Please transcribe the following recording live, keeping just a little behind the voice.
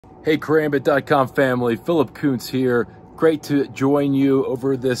Hey, Karambit.com family, Philip Kuntz here. Great to join you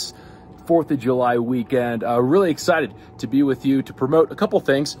over this 4th of July weekend. Really excited to be with you to promote a couple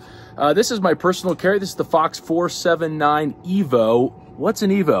things. This is my personal carry. This is the Fox 479 Evo. What's an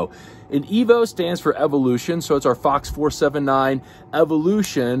Evo? An Evo stands for evolution, so it's our Fox 479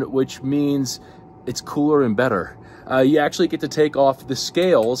 Evolution, which means it's cooler and better. You actually get to take off the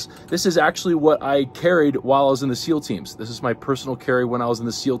scales. This is actually what I carried while I was in the SEAL teams. This is my personal carry when I was in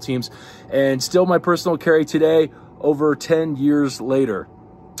the SEAL teams, and still my personal carry today, over 10 years later.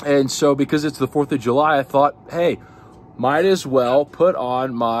 And so because it's the 4th of July, I thought, hey, might as well put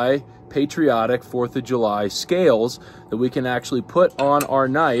on my patriotic 4th of July scales that we can actually put on our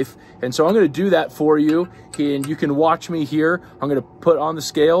knife. And so I'm going to do that for you, and you can watch me here. I'm going to put on the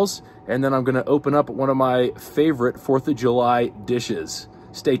scales, and then I'm going to open up one of my favorite 4th of July dishes.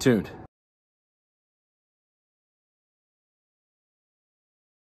 Stay tuned.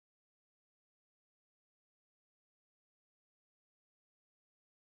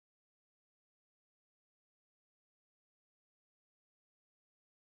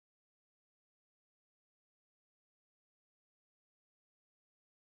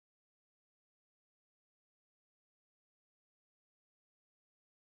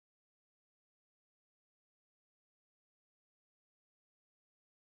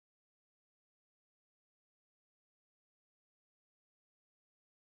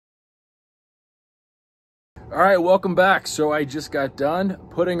 All right, welcome back. So I just got done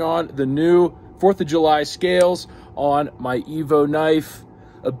putting on the new 4th of July scales on my Evo knife.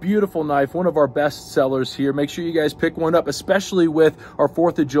 A beautiful knife, one of our best sellers here. Make sure you guys pick one up, especially with our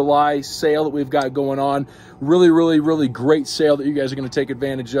 4th of July sale that we've got going on. Really great sale that you guys are gonna take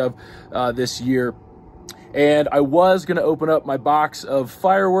advantage of this year. And I was gonna open up my box of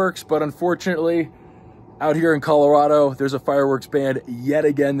fireworks, but unfortunately, out here in Colorado, there's a fireworks ban yet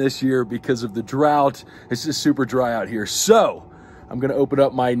again this year because of the drought. It's just super dry out here. So I'm gonna open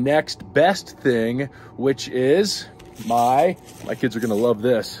up my next best thing, which is my kids are gonna love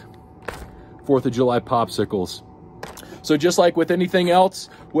this, 4th of July popsicles. So just like with anything else,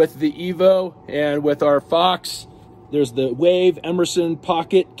 with the Evo and with our Fox, there's the Wave Emerson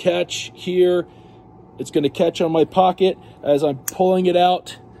pocket catch here. It's gonna catch on my pocket as I'm pulling it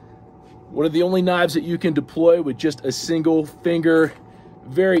out. One of the only knives that you can deploy with just a single finger,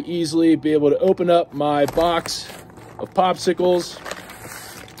 very easily be able to open up my box of popsicles.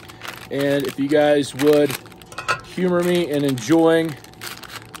 And if you guys would humor me in enjoying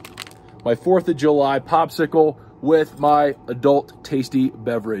my 4th of July popsicle with my adult tasty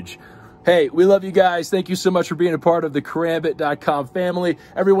beverage. Hey, we love you guys. Thank you so much for being a part of the Karambit.com family.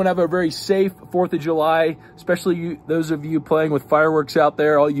 Everyone have a very safe 4th of July, especially those of you playing with fireworks out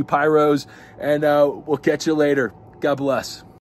there, all you pyros, and we'll catch you later. God bless.